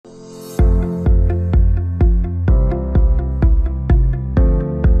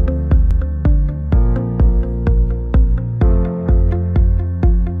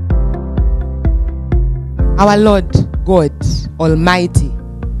Our Lord God Almighty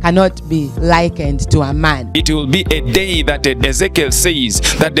cannot be likened to a man. It will be a day that Ezekiel says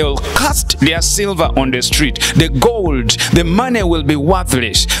that they will cast their silver on the street. The gold, the money will be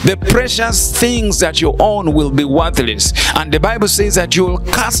worthless. The precious things that you own will be worthless. And the Bible says that you will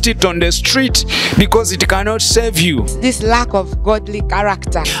cast it on the street because it cannot save you. This lack of godly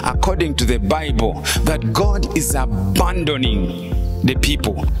character. According to the Bible, that God is abandoning the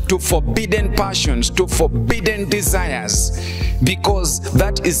people to forbidden passions, to forbidden desires, because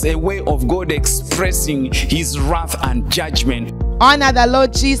that is a way of God expressing his wrath and judgment. Honor the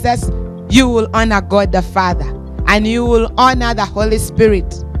Lord Jesus, you will honor God the Father, and you will honor the Holy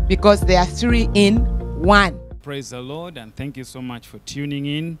Spirit, because they are three in one. Praise the Lord, and thank you so much for tuning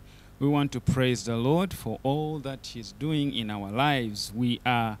in. We want to praise the Lord for all that he's doing in our lives. We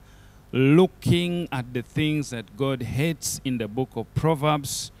are looking at the things that God hates in the book of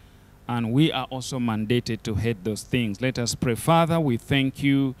Proverbs, and we are also mandated to hate those things. Let us pray. Father, we thank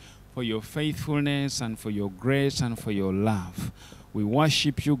you for your faithfulness and for your grace and for your love. We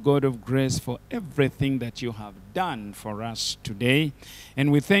worship you, God of grace, for everything that you have done for us today.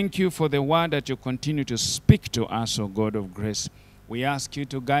 And we thank you for the word that you continue to speak to us, O God of grace. We ask you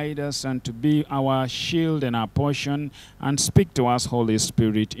to guide us and to be our shield and our portion, and speak to us, Holy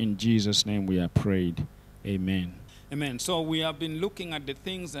Spirit. In Jesus' name we are prayed. Amen. Amen. So we have been looking at the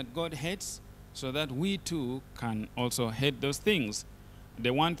things that God hates so that we too can also hate those things.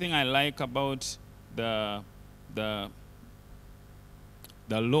 The one thing I like about the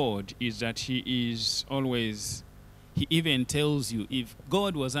Lord is that he is always, he even tells you, if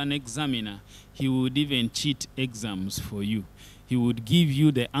God was an examiner, he would even cheat exams for you. He would give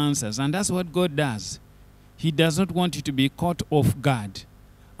you the answers. And that's what God does. He does not want you to be caught off guard.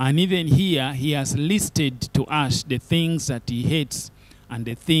 And even here, he has listed to us the things that he hates and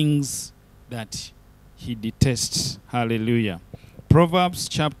the things that he detests. Hallelujah. Proverbs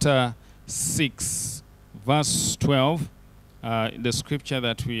chapter 6, verse 12, the scripture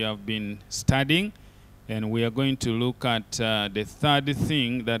that we have been studying. And we are going to look at the third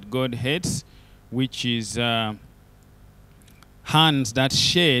thing that God hates, which is hands that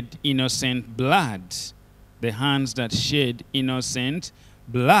shed innocent blood. The hands that shed innocent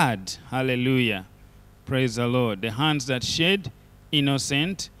blood. Hallelujah. Praise the Lord. The hands that shed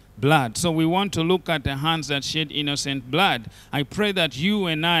innocent blood. So we want to look at the hands that shed innocent blood. I pray that you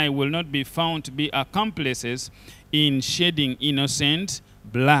and I will not be found to be accomplices in shedding innocent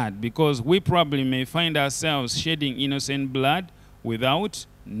blood, because we probably may find ourselves shedding innocent blood without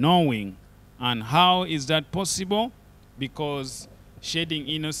knowing. And how is that possible? Because shedding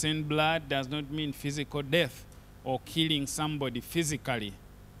innocent blood does not mean physical death or killing somebody physically.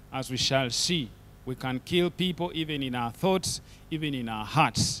 As we shall see, we can kill people even in our thoughts, even in our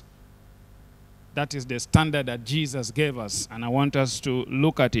hearts. That is the standard that Jesus gave us, and I want us to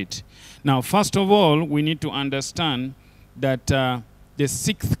look at it. Now, first of all, we need to understand that the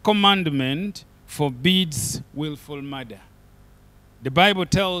sixth commandment forbids willful murder. The Bible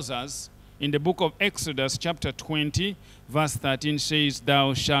tells us in the book of Exodus chapter 20, verse 13 says,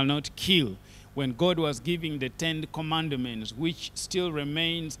 "Thou shalt not kill." When God was giving the 10 commandments, which still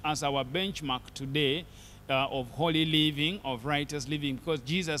remains as our benchmark today of holy living, of righteous living, because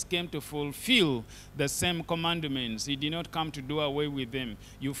Jesus came to fulfill the same commandments. He did not come to do away with them.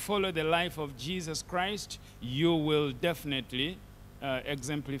 You follow the life of Jesus Christ, you will definitely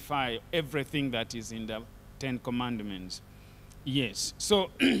exemplify everything that is in the 10 commandments. Yes. So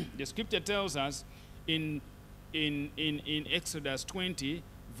the scripture tells us in Exodus 20,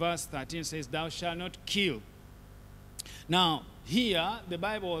 verse 13 says, "Thou shalt not kill." Now, here, the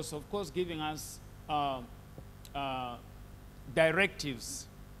Bible was, of course, giving us directives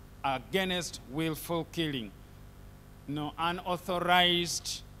against willful killing,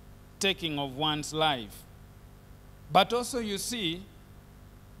 unauthorized taking of one's life. But also, you see,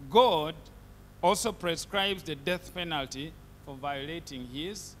 God also prescribes the death penalty for violating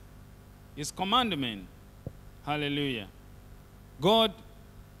his commandment. Hallelujah. God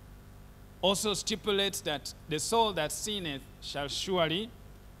also stipulates that the soul that sinneth shall surely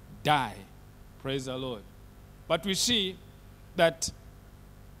die. Praise the Lord. But we see that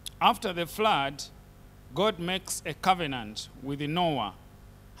after the flood, God makes a covenant with Noah.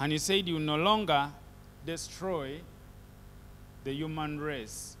 And he said, you will no longer destroy the human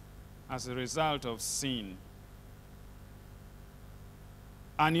race as a result of sin.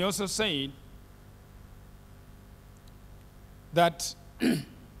 And he also said that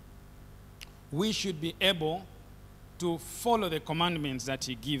we should be able to follow the commandments that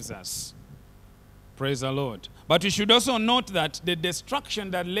he gives us. Praise the Lord. But we should also note that the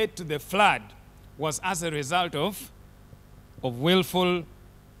destruction that led to the flood was as a result of willful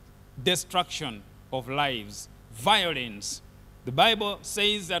destruction of lives, violence. The Bible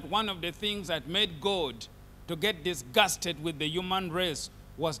says that one of the things that made God to get disgusted with the human race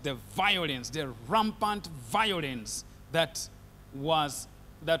was the violence, the rampant violence that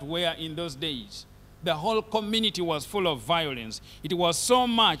were in those days. The whole community was full of violence. It was so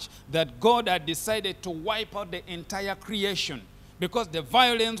much that God had decided to wipe out the entire creation because the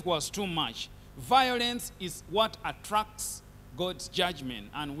violence was too much. Violence is what attracts God's judgment,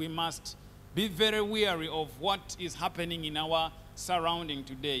 and we must be very wary of what is happening in our surrounding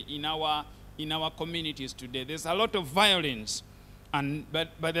today, in our communities today. There's a lot of violence,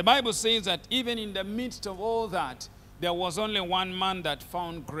 but the Bible says that even in the midst of all that, there was only one man that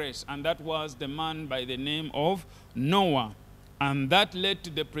found grace, and that was the man by the name of Noah. And that led to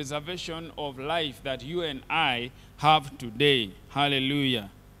the preservation of life that you and I have today. Hallelujah.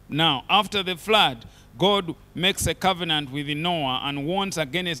 Now, after the flood, God makes a covenant with Noah and warns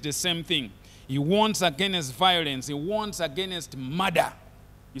against the same thing. He warns against violence. He warns against murder.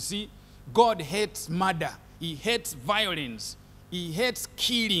 You see, God hates murder. He hates violence. He hates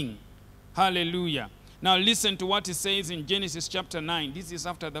killing. Hallelujah. Now listen to what he says in Genesis chapter 9. This is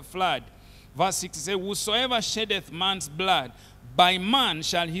after the flood. Verse 6 says, whosoever sheddeth man's blood, by man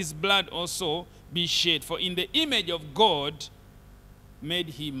shall his blood also be shed. For in the image of God made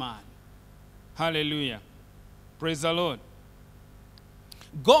he man. Hallelujah. Praise the Lord.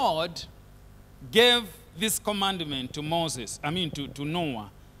 God gave this commandment to to Noah.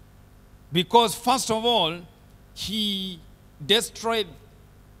 Because first of all, he destroyed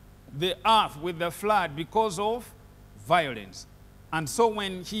the earth with the flood because of violence. And so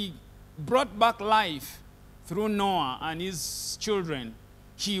when he brought back life through Noah and his children,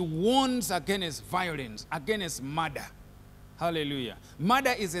 he warns against violence, against murder. Hallelujah.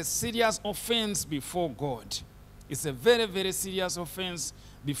 Murder is a serious offense before God. It's a very, very serious offense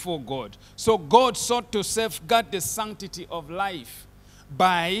before God. So God sought to safeguard the sanctity of life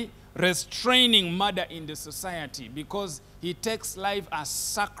by restraining murder in the society, because he takes life as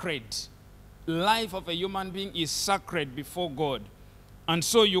sacred. Life of a human being is sacred before God. And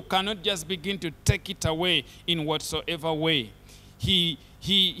so you cannot just begin to take it away in whatsoever way. He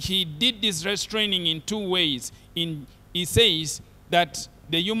did this restraining in two ways. He says that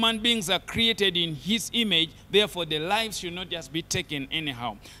the human beings are created in his image, therefore the lives should not just be taken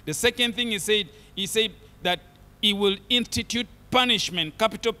anyhow. The second thing he said that he will institute punishment,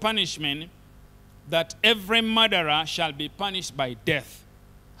 capital punishment, that every murderer shall be punished by death.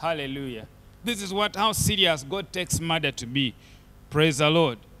 Hallelujah. This is how serious God takes murder to be. Praise the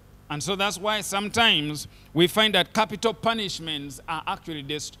Lord. And so that's why sometimes we find that capital punishments are actually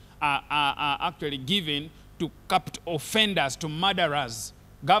given to capital offenders, to murderers.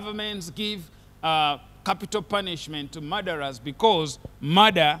 Governments give capital punishment to murderers because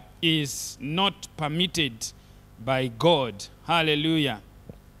murder is not permitted by God. Hallelujah.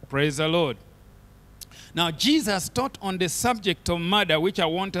 Praise the Lord. Now, Jesus taught on the subject of murder, which I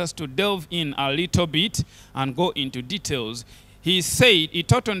want us to delve in a little bit and go into details. He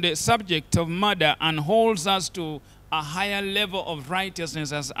taught on the subject of murder and holds us to a higher level of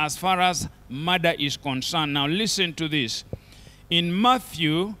righteousness as far as murder is concerned. Now, listen to this. In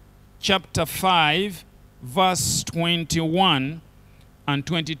Matthew chapter 5, verse 21 and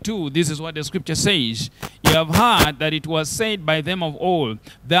 22, this is what the scripture says. You have heard that it was said by them of old,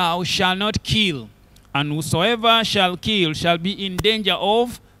 thou shalt not kill, and whosoever shall kill shall be in danger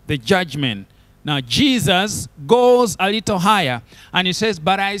of the judgment. Now Jesus goes a little higher, and he says,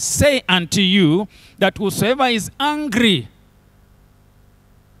 but I say unto you that whosoever is angry,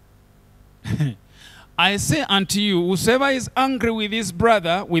 I say unto you, whosoever is angry with his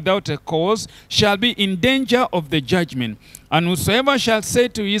brother without a cause shall be in danger of the judgment. And whosoever shall say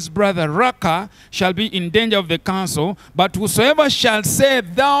to his brother, Raka, shall be in danger of the council. But whosoever shall say,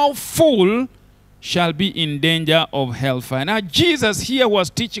 thou fool, shall be in danger of hellfire. Now Jesus here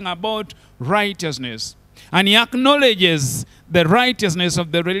was teaching about righteousness. And he acknowledges the righteousness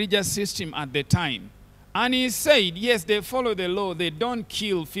of the religious system at the time. And he said, yes, they follow the law. They don't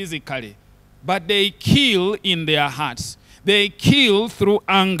kill physically, but they kill in their hearts. They kill through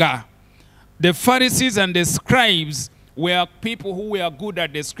anger. The Pharisees and the scribes were people who were good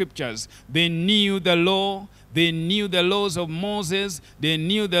at the scriptures. They knew the law. They knew the laws of Moses. They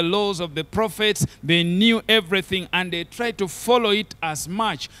knew the laws of the prophets. They knew everything, and they tried to follow it as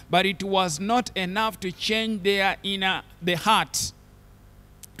much. But it was not enough to change the heart.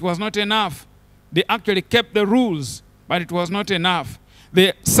 It was not enough. They actually kept the rules, but it was not enough.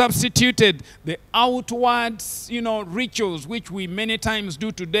 They substituted the outward, rituals, which we many times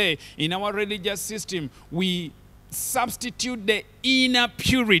do today in our religious system. We substitute the inner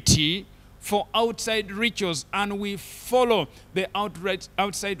purity for outside rituals, and we follow the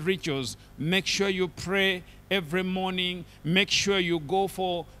outside rituals. Make sure you pray every morning. Make sure you go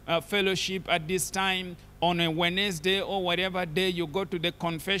for fellowship at this time. On a Wednesday or whatever day, you go to the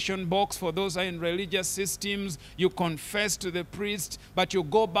confession box. For those who are in religious systems, you confess to the priest, but you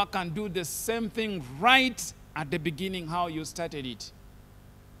go back and do the same thing right at the beginning, how you started it.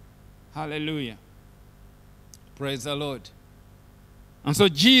 Hallelujah. Praise the Lord. And so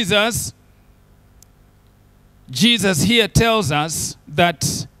Jesus here tells us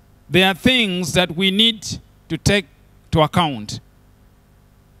that there are things that we need to take to account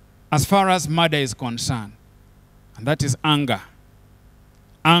as far as murder is concerned. And that is anger.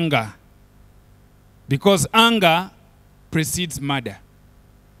 Anger. Because anger precedes murder.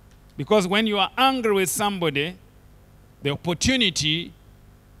 Because when you are angry with somebody, the opportunity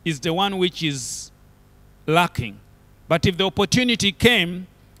is the one which is lacking. But if the opportunity came,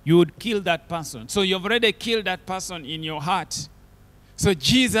 you would kill that person. So you've already killed that person in your heart. So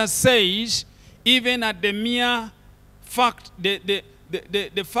Jesus says, even at the mere fact, the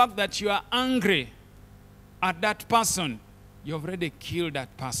fact that you are angry at that person, you've already killed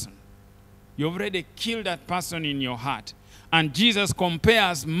that person. You've already killed that person in your heart. And Jesus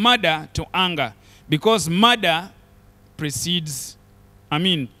compares murder to anger, because anger precedes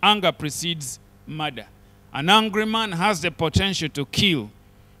murder. An angry man has the potential to kill.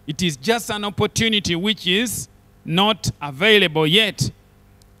 It is just an opportunity which is not available yet.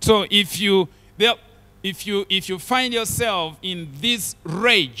 So if you find yourself in this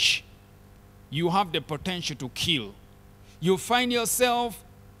rage, you have the potential to kill. You find yourself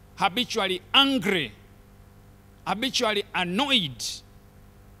habitually angry, habitually annoyed,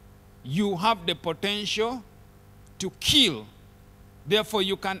 you have the potential to kill. Therefore,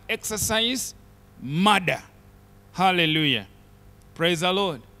 you can exercise murder. Hallelujah. Praise the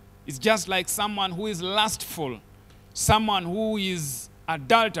Lord. It's just like someone who is lustful, someone who is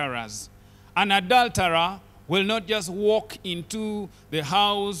adulterous. An adulterer will not just walk into the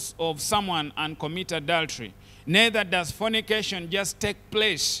house of someone and commit adultery. Neither does fornication just take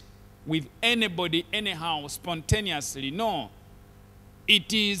place with anybody, anyhow, spontaneously. No.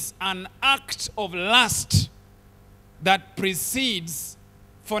 It is an act of lust that precedes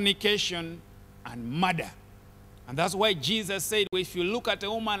fornication and murder. And that's why Jesus said, well, if you look at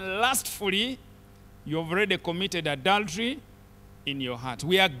a woman lustfully, you've already committed adultery in your heart.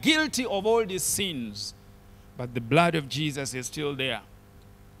 We are guilty of all these sins, but the blood of Jesus is still there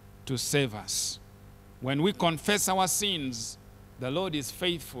to save us. When we confess our sins, the Lord is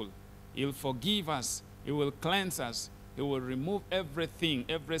faithful. He will forgive us. He will cleanse us. He will remove everything,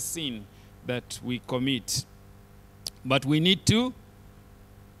 every sin that we commit. But we need to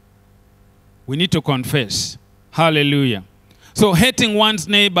confess. Hallelujah. So hating one's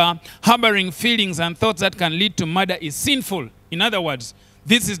neighbor, harboring feelings and thoughts that can lead to murder is sinful. In other words,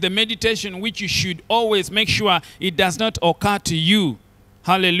 this is the meditation which you should always make sure it does not occur to you.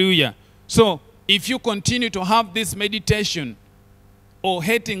 Hallelujah. So if you continue to have this meditation, or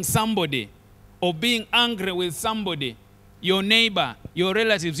hating somebody, or being angry with somebody, your neighbor, your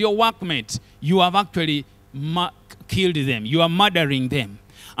relatives, your workmates, you have actually killed them. You are murdering them.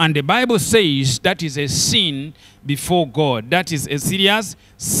 And the Bible says that is a sin before God. That is a serious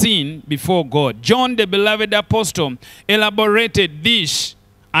sin before God. John, the beloved apostle, elaborated this,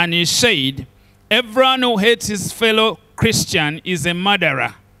 and he said, everyone who hates his fellow Christian is a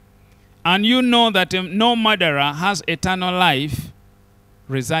murderer. And you know that no murderer has eternal life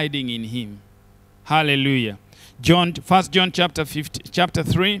residing in him. Hallelujah. 1 John chapter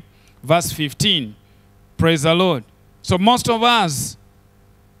 3, verse 15. Praise the Lord. So most of us,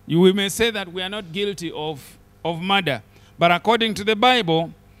 we may say that we are not guilty of murder. But according to the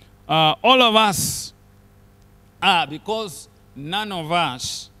Bible, all of us are, because none of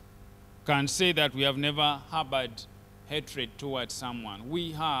us can say that we have never harbored hatred towards someone.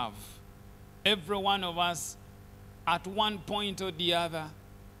 We have. Every one of us, at one point or the other,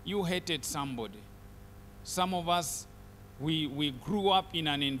 you hated somebody. Some of us, we grew up in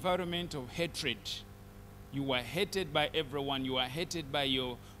an environment of hatred. You were hated by everyone. You were hated by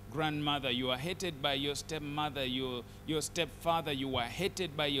your grandmother. You were hated by your stepmother, your stepfather. You were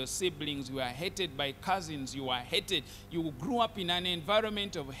hated by your siblings. You were hated by cousins. You were hated. You grew up in an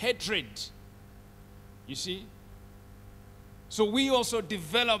environment of hatred. You see? So we also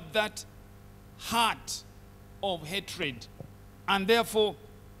developed that heart of hatred. And therefore,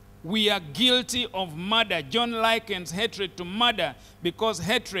 we are guilty of murder. John likens hatred to murder because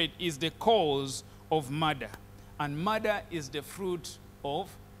hatred is the cause of murder. And murder is the fruit of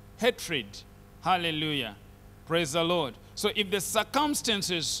hatred. Hallelujah. Praise the Lord. So if the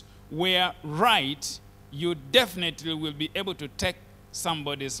circumstances were right, you definitely will be able to take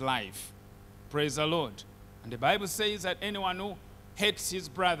somebody's life. Praise the Lord. And the Bible says that anyone who hates his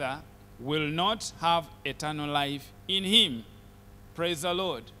brother will not have eternal life in him. Praise the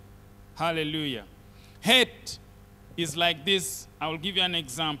Lord. Hallelujah. Hate is like this. I will give you an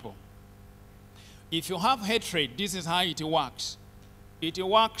example. If you have hatred, this is how it works. It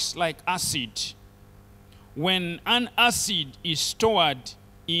works like acid. When an acid is stored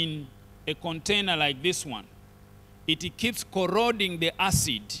in a container like this one, it keeps corroding the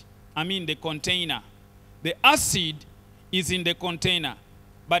acid, the container. The acid is in the container,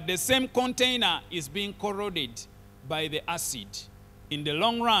 but the same container is being corroded by the acid. In the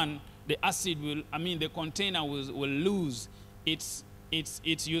long run, the acid will, the container will lose its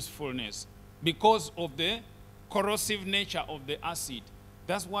usefulness because of the corrosive nature of the acid.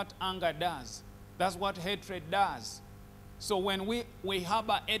 That's what anger does. That's what hatred does. So when we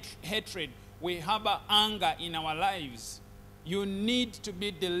harbor hatred, we harbor anger in our lives, you need to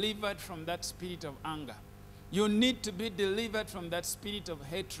be delivered from that spirit of anger. You need to be delivered from that spirit of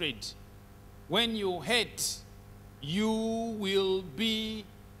hatred. When you hate, you will be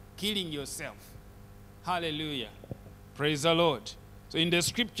killing yourself. Hallelujah. Praise the Lord. So in the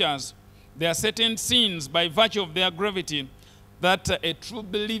scriptures, there are certain sins by virtue of their gravity that a true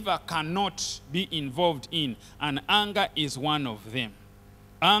believer cannot be involved in, and anger is one of them.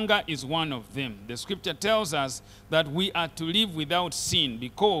 Anger is one of them. The scripture tells us that we are to live without sin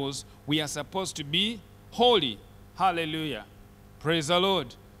because we are supposed to be holy. Hallelujah. Praise the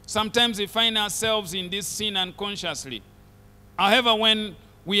Lord. Sometimes we find ourselves in this sin unconsciously. However, when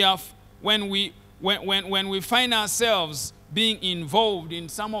we find ourselves being involved in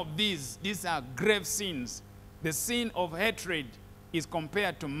some of these are grave sins. The sin of hatred is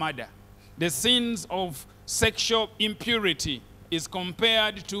compared to murder. The sins of sexual impurity is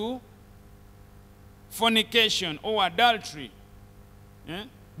compared to fornication or adultery. Yeah?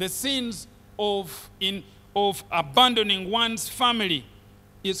 The sins of abandoning one's family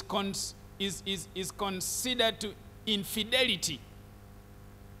is considered to infidelity.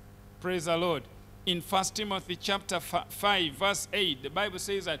 Praise the Lord. In 1 Timothy chapter 5, verse 8, the Bible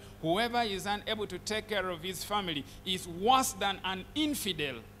says that whoever is unable to take care of his family is worse than an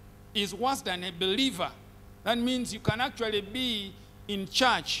infidel, is worse than a believer. That means you can actually be in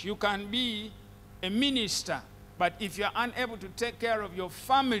church, you can be a minister, but if you're unable to take care of your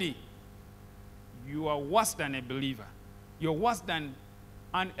family, you are worse than a believer. You're worse than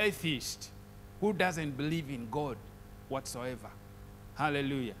an atheist who doesn't believe in God whatsoever.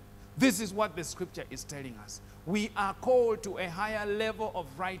 Hallelujah. This is what the scripture is telling us. We are called to a higher level of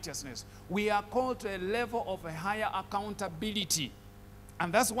righteousness. We are called to a level of a higher accountability.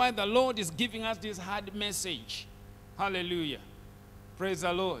 And that's why the Lord is giving us this hard message. Hallelujah. Praise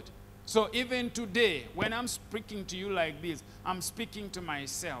the Lord. So even today, when I'm speaking to you like this, I'm speaking to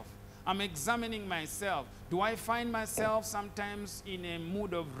myself. I'm examining myself. Do I find myself sometimes in a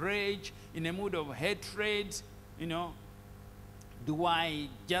mood of rage, in a mood of hatred, Do I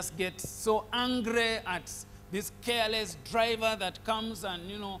just get so angry at this careless driver that comes and,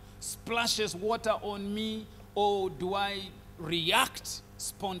 splashes water on me? Or do I react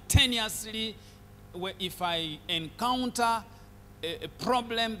spontaneously if I encounter a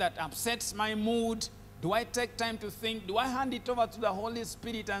problem that upsets my mood? Do I take time to think? Do I hand it over to the Holy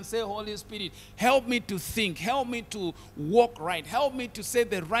Spirit and say, Holy Spirit, help me to think. Help me to walk right. Help me to say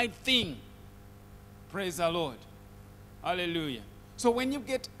the right thing. Praise the Lord. Hallelujah. So when you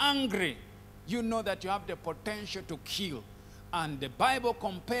get angry, you know that you have the potential to kill. And the Bible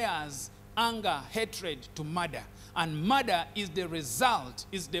compares anger, hatred to murder. And murder is the result,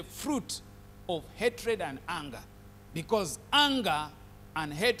 is the fruit of hatred and anger. Because anger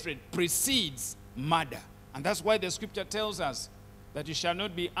and hatred precedes murder. And that's why the scripture tells us that you shall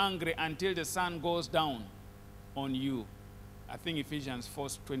not be angry until the sun goes down on you. I think Ephesians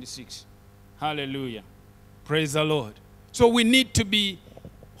 4:26. Hallelujah. Praise the Lord. So we need to be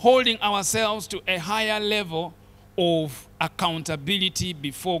holding ourselves to a higher level of accountability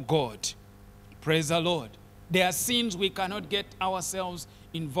before God. Praise the Lord. There are sins we cannot get ourselves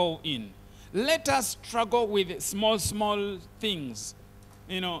involved in. Let us struggle with small things.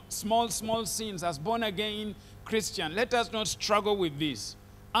 Small sins as born-again Christian. Let us not struggle with this.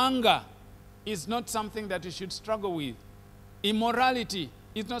 Anger is not something that you should struggle with. Immorality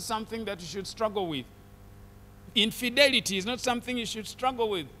is not something that you should struggle with. Infidelity is not something you should struggle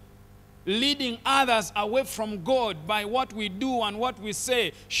with. leading others away from God by what we do and what we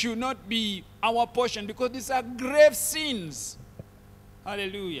say should not be our portion, because these are grave sins.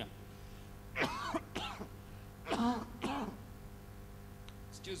 Hallelujah.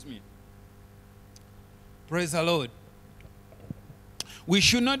 Excuse me. Praise the Lord. We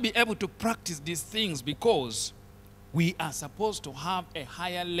should not be able to practice these things because we are supposed to have a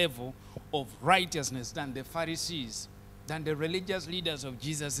higher level of righteousness than the Pharisees, than the religious leaders of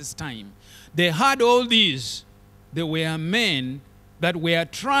Jesus' time. They had all these. They were men that were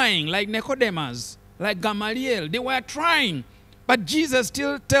trying, like Nicodemus, like Gamaliel. They were trying. But Jesus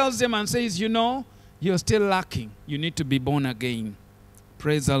still tells them and says, you know, you're still lacking. You need to be born again.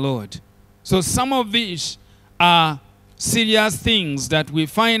 Praise the Lord. So some of these are serious things that we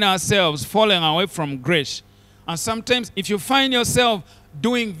find ourselves falling away from grace. And sometimes if you find yourself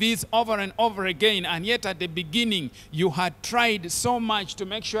doing this over and over again, and yet at the beginning you had tried so much to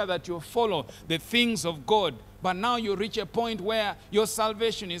make sure that you follow the things of God, but now you reach a point where your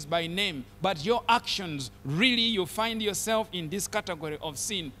salvation is by name, but your actions, really you find yourself in this category of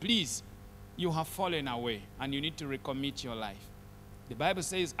sin, please, you have fallen away and you need to recommit your life. The Bible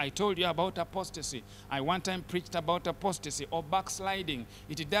says, I told you about apostasy. I one time preached about apostasy or backsliding.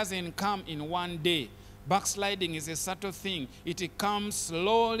 It doesn't come in one day. Backsliding is a subtle thing. It comes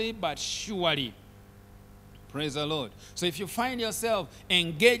slowly but surely. Praise the Lord. So if you find yourself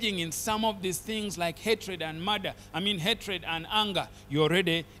engaging in some of these things like hatred and murder, hatred and anger, you're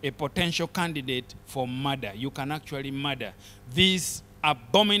already a potential candidate for murder. You can actually murder. These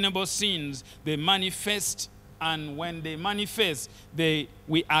abominable sins, they manifest, and when they manifest,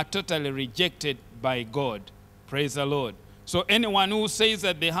 we are totally rejected by God. Praise the Lord. So anyone who says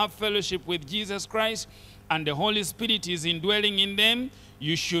that they have fellowship with Jesus Christ and the Holy Spirit is indwelling in them,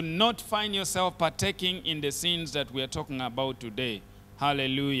 you should not find yourself partaking in the sins that we are talking about today.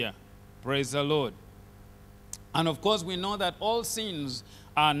 Hallelujah. Praise the Lord. And of course, we know that all sins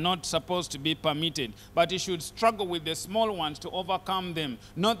are not supposed to be permitted, but you should struggle with the small ones to overcome them.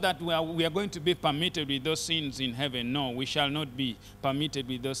 Not that we are going to be permitted with those sins in heaven. No, we shall not be permitted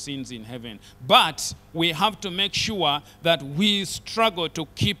with those sins in heaven. But we have to make sure that we struggle to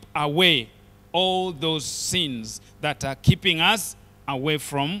keep away all those sins that are keeping us away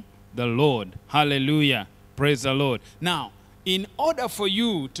from the Lord. Hallelujah. Praise the Lord. Now, in order for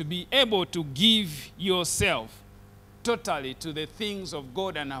you to be able to give yourself totally to the things of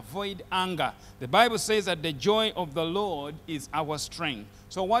God and avoid anger, the Bible says that the joy of the Lord is our strength.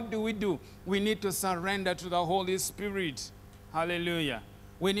 So what do? We need to surrender to the Holy Spirit. Hallelujah.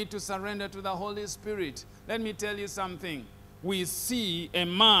 We need to surrender to the Holy Spirit. Let me tell you something. We see a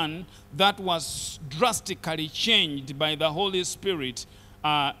man that was drastically changed by the Holy Spirit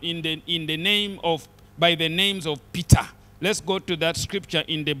by the names of Peter. Let's go to that scripture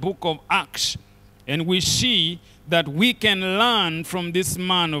in the book of Acts. And we see that we can learn from this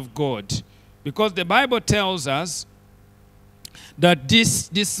man of God. Because the Bible tells us that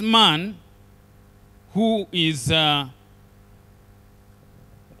this man who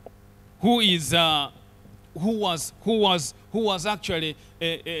was actually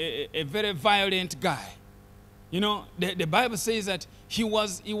a very violent guy. You know, the Bible says that he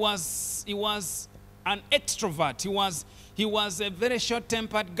was an extrovert. He was a very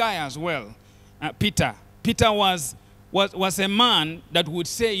short-tempered guy as well. Peter was a man that would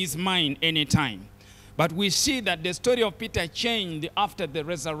say his mind anytime. But we see that the story of Peter changed after the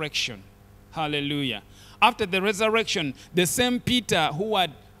resurrection. Hallelujah. After the resurrection, the same Peter who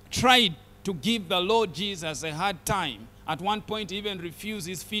had tried to give the Lord Jesus a hard time, at one point even refused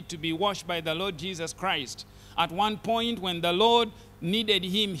his feet to be washed by the Lord Jesus Christ. At one point when the Lord needed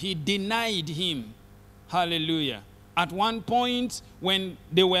him, he denied him. Hallelujah. At one point, when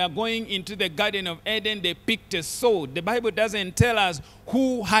they were going into the Garden of Eden, they picked a sword. The Bible doesn't tell us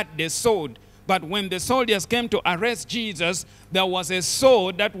who had the sword. But when the soldiers came to arrest Jesus, there was a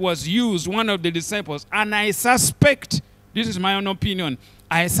sword that was used, one of the disciples. And I suspect, this is my own opinion,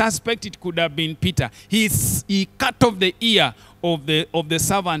 I suspect it could have been Peter. He cut off the ear of the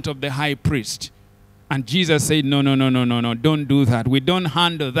servant of the high priest. And Jesus said, no, don't do that. We don't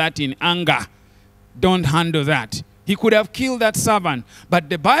handle that in anger. Don't handle that. He could have killed that servant. But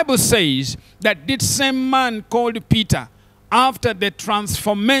the Bible says that this same man called Peter, after the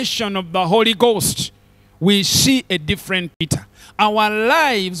transformation of the Holy Ghost, we see a different Peter. Our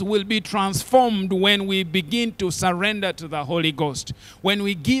lives will be transformed when we begin to surrender to the Holy Ghost, when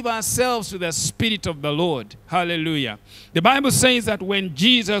we give ourselves to the Spirit of the Lord. Hallelujah. The Bible says that when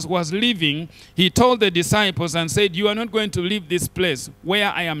Jesus was leaving, he told the disciples and said, you are not going to leave this place where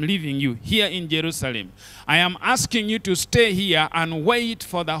I am leaving you, here in Jerusalem. I am asking you to stay here and wait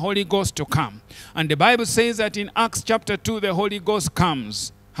for the Holy Ghost to come. And the Bible says that in Acts chapter 2, the Holy Ghost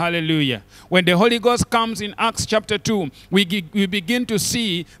comes. Hallelujah. When the Holy Ghost comes in Acts chapter 2, we begin to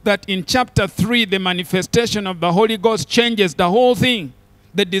see that in chapter 3, the manifestation of the Holy Ghost changes the whole thing.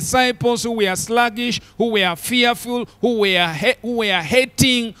 The disciples who were sluggish, who were fearful, who were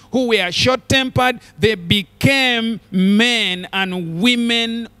hating, who were short-tempered, they became men and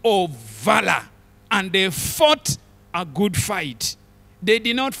women of valor. And they fought a good fight. They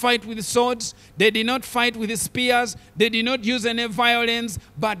did not fight with swords. They did not fight with spears. They did not use any violence,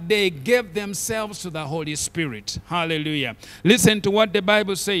 but they gave themselves to the Holy Spirit. Hallelujah. Listen to what the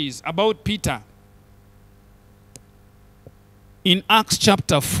Bible says about Peter. In Acts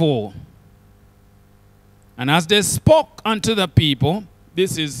chapter 4. And as they spoke unto the people,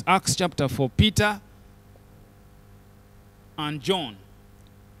 this is Acts chapter 4, Peter and John,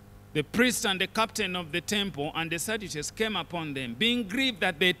 the priest and the captain of the temple and the Sadducees came upon them, being grieved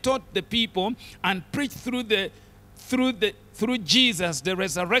that they taught the people and preached through Jesus the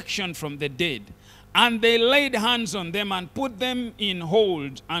resurrection from the dead. And they laid hands on them and put them in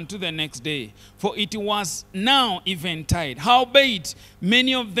hold unto the next day. For it was now eventide. Howbeit,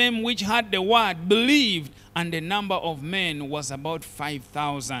 many of them which had the word believed, and the number of men was about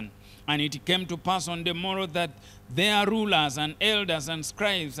 5,000. And it came to pass on the morrow that their rulers and elders and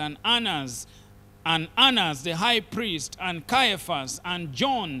scribes and Annas the high priest, and Caiaphas, and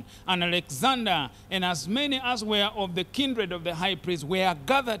John, and Alexander, and as many as were of the kindred of the high priest, were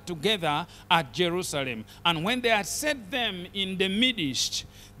gathered together at Jerusalem. And when they had set them in the midst,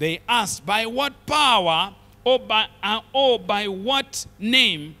 they asked, by what power or by what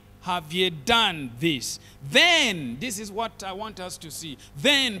name have ye done this? Then, this is what I want us to see.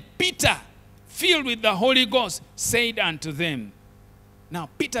 Then Peter, filled with the Holy Ghost, said unto them. Now,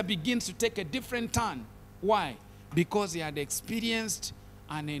 Peter begins to take a different turn. Why? Because he had experienced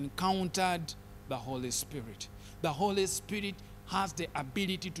and encountered the Holy Spirit. The Holy Spirit has the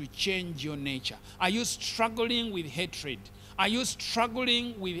ability to change your nature. Are you struggling with hatred? Are you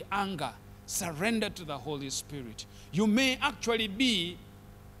struggling with anger? Surrender to the Holy Spirit. You may actually be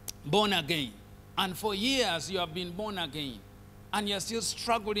born again. And for years you have been born again. And you're still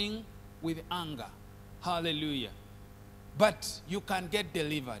struggling with anger. Hallelujah. But you can get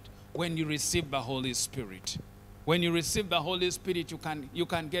delivered when you receive the Holy Spirit. When you receive the Holy Spirit, you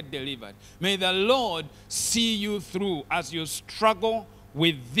can get delivered. May the Lord see you through as you struggle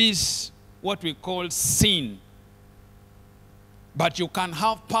with this, what we call sin. But you can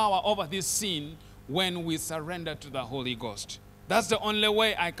have power over this sin when we surrender to the Holy Ghost. That's the only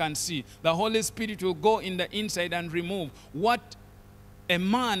way I can see. The Holy Spirit will go in the inside and remove what a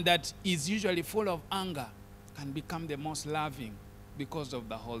man that is usually full of anger can become the most loving because of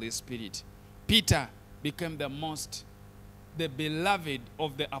the Holy Spirit. Peter became the beloved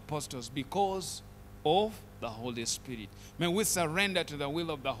of the apostles because of the Holy Spirit. May we surrender to the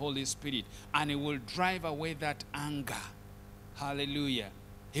will of the Holy Spirit, and He will drive away that anger. Hallelujah.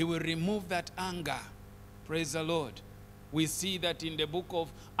 He will remove that anger. Praise the Lord. We see that in the book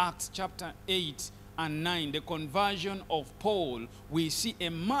of Acts chapter 8 and 9, the conversion of Paul, we see a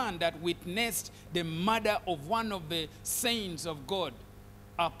man that witnessed the murder of one of the saints of God,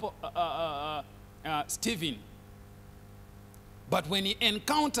 Stephen. But when he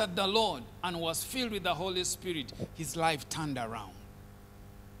encountered the Lord and was filled with the Holy Spirit, his life turned around.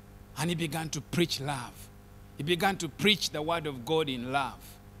 And he began to preach love. He began to preach the word of God in love.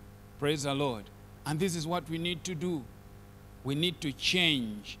 Praise the Lord. And this is what we need to do. We need to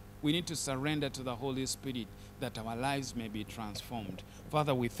change. We need to surrender to the Holy Spirit that our lives may be transformed.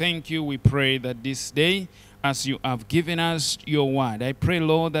 Father, we thank you. We pray that this day, as you have given us your word, I pray,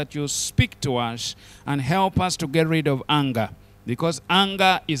 Lord, that you speak to us and help us to get rid of anger, because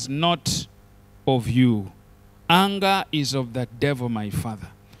anger is not of you. Anger is of the devil, my Father.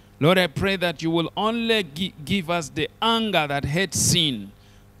 Lord, I pray that you will only give us the anger that hates sin,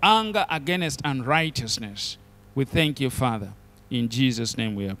 anger against unrighteousness. We thank you, Father. In Jesus'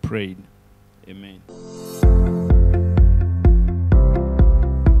 name we are prayed. Amen.